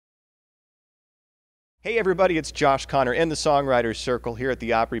Hey everybody, it's Josh Connor in the Songwriters Circle here at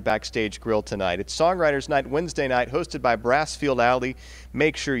the Opry Backstage Grill tonight. It's Songwriters Night Wednesday night, hosted by Brassfield Alley.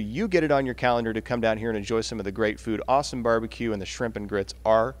 Make sure you get it on your calendar to come down here and enjoy some of the great food. Awesome barbecue and the shrimp and grits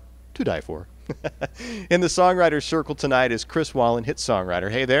are to die for. In the Songwriters Circle tonight is Chris Wallin, hit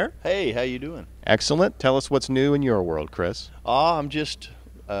songwriter. Hey there. Hey, how you doing? Excellent. Tell us what's new in your world, Chris. I'm just,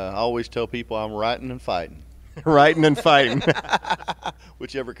 I always tell people I'm writing and fighting. Writing and fighting.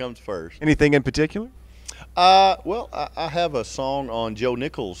 Whichever comes first. Anything in particular? Well, I have a song on Joe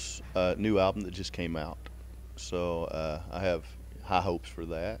Nichols' new album that just came out, so I have high hopes for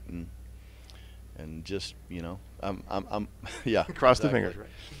that, and just I'm yeah. Cross exactly. the fingers,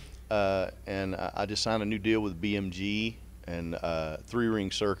 right? And I just signed a new deal with BMG and Three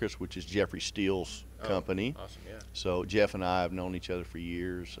Ring Circus, which is Jeffrey Steele's company. Awesome, yeah. So Jeff and I have known each other for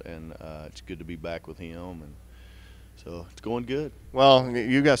years, and it's good to be back with him, and so it's going good. Well,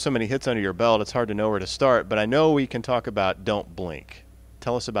 you got so many hits under your belt, it's hard to know where to start, but I know we can talk about Don't Blink.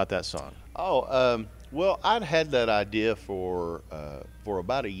 Tell us about that song. Oh, well, I'd had that idea for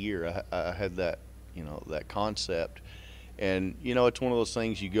about a year. I had that, that concept. And, it's one of those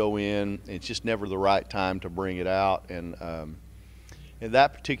things you go in, and it's just never the right time to bring it out. And in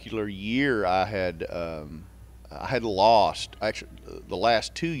that particular year, I had lost, actually, the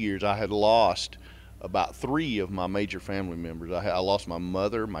last 2 years, I had lost about 3 of my major family members. I lost my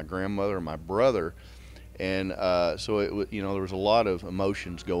mother, my grandmother, and my brother, and so there was a lot of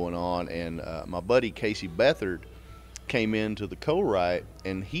emotions going on. And my buddy Casey Beathard came into the co-write,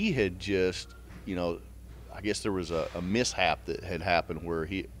 and he had just, I guess there was a mishap that had happened where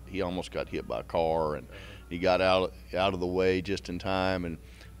he almost got hit by a car, and he got out of the way just in time, and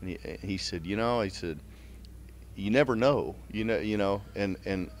he said, you never know,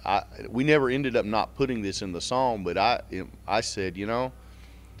 and we never ended up not putting this in the song, but I said, I'm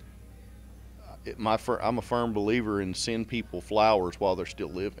a firm believer in send people flowers while they're still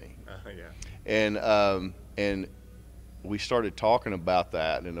living. Yeah. And we started talking about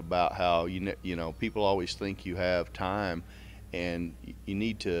that, and about how people always think you have time, and you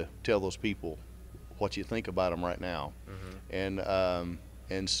need to tell those people what you think about them right now. Mm-hmm.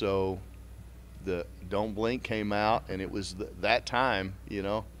 And so the Don't Blink came out, and it was that time, it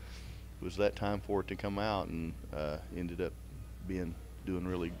was that time for it to come out, and ended up doing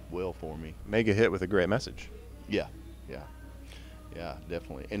really well for me. Mega hit with a great message. Yeah,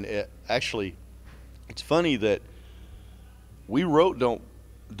 definitely. And actually, it's funny that we wrote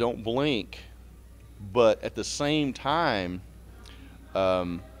Don't Blink, but at the same time,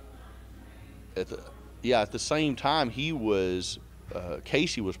 at the same time,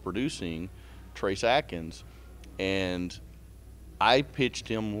 Casey was producing Trace Atkins, and I pitched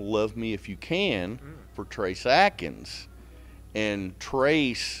him Love Me If You Can for Trace Atkins, and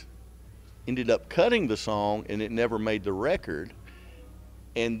Trace ended up cutting the song, and it never made the record.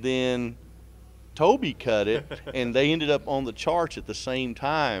 And then Toby cut it, and they ended up on the charts at the same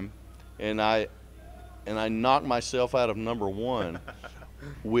time, and I knocked myself out of #1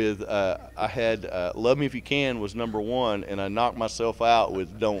 with I had Love Me If You Can was #1, and I knocked myself out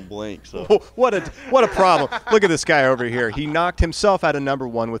with Don't Blink. So what a problem. Look at this guy over here. He knocked himself out of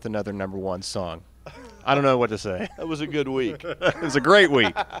 #1 with another #1 song. I don't know what to say. That was a good week. It was a great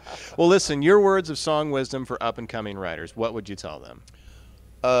week. Well, listen, your words of song wisdom for up-and-coming writers, what would you tell them?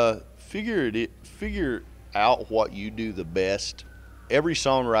 Figure out what you do the best. Every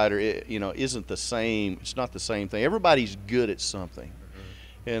songwriter, isn't the same. It's not the same thing. Everybody's good at something.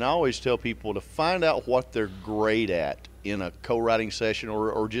 And I always tell people to find out what they're great at in a co-writing session,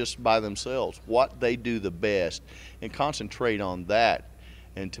 or just by themselves, what they do the best, and concentrate on that.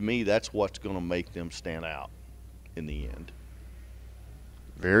 And to me, that's what's going to make them stand out in the end.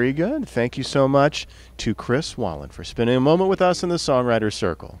 Very good. Thank you so much to Chris Wallin for spending a moment with us in the Songwriters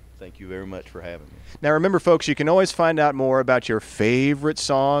Circle. Thank you very much for having me. Now remember, folks, you can always find out more about your favorite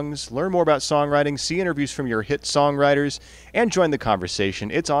songs, learn more about songwriting, see interviews from your hit songwriters, and join the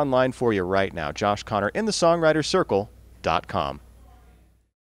conversation. It's online for you right now. Josh Connor in the songwriterscircle.com.